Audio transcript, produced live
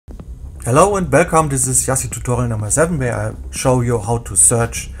Hello and welcome. This is YaCy tutorial number 7, where I show you how to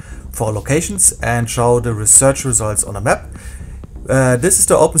search for locations and show the research results on a map. This is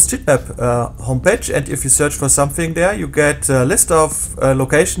the OpenStreetMap homepage, and if you search for something there, you get a list of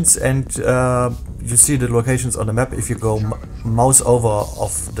locations, and you see the locations on the map if you go mouse over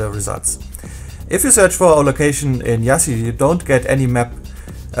of the results. If you search for a location in YaCy, you don't get any map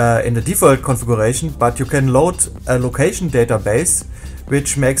in the default configuration, but you can load a location database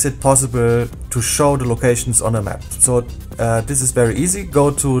which makes it possible to show the locations on a map. So this is very easy.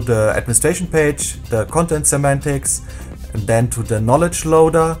 Go to the administration page, the content semantics, and then to the knowledge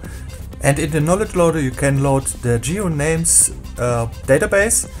loader. And in the knowledge loader you can load the GeoNames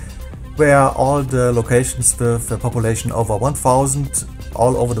database, where all the locations with a population over 1000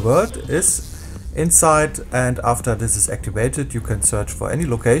 all over the world is inside. And after this is activated, you can search for any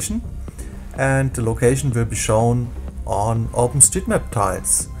location, and the location will be shown on OpenStreetMap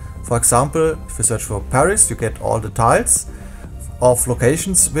tiles. For example, if you search for Paris, you get all the tiles of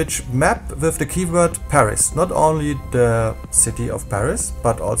locations which map with the keyword Paris. Not only the city of Paris,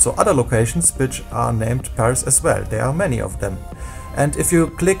 but also other locations which are named Paris as well. There are many of them. And if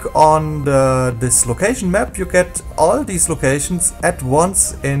you click on this location map, you get all these locations at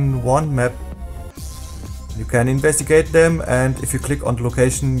once in one map. You can investigate them, and if you click on the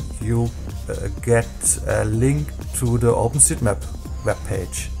location, you get a link to the OpenStreetMap web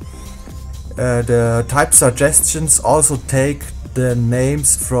page. The type suggestions also take the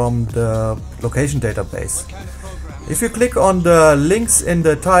names from the location database. If you click on the links in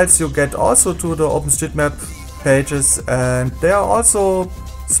the tiles, you get also to the OpenStreetMap pages, and there are also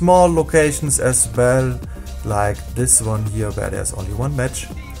small locations as well, like this one here where there's only one match.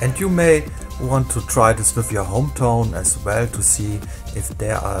 And you may want to try this with your hometown as well to see if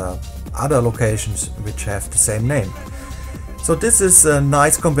there are other locations which have the same name. So this is a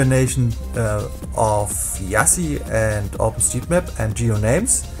nice combination of YaCy and OpenStreetMap and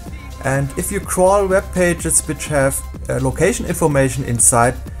GeoNames. And if you crawl web pages which have location information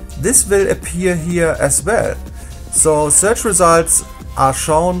inside, this will appear here as well. So search results are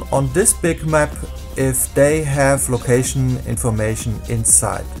shown on this big map if they have location information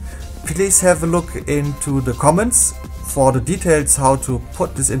inside. Please have a look into the comments for the details how to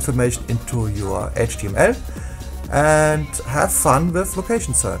put this information into your HTML, and have fun with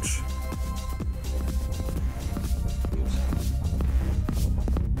location search.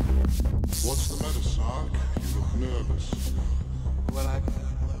 What's the matter, Sark? You look nervous. Well,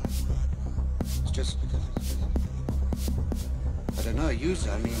 it's just, I don't know, I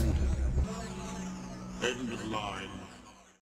mean... End of line.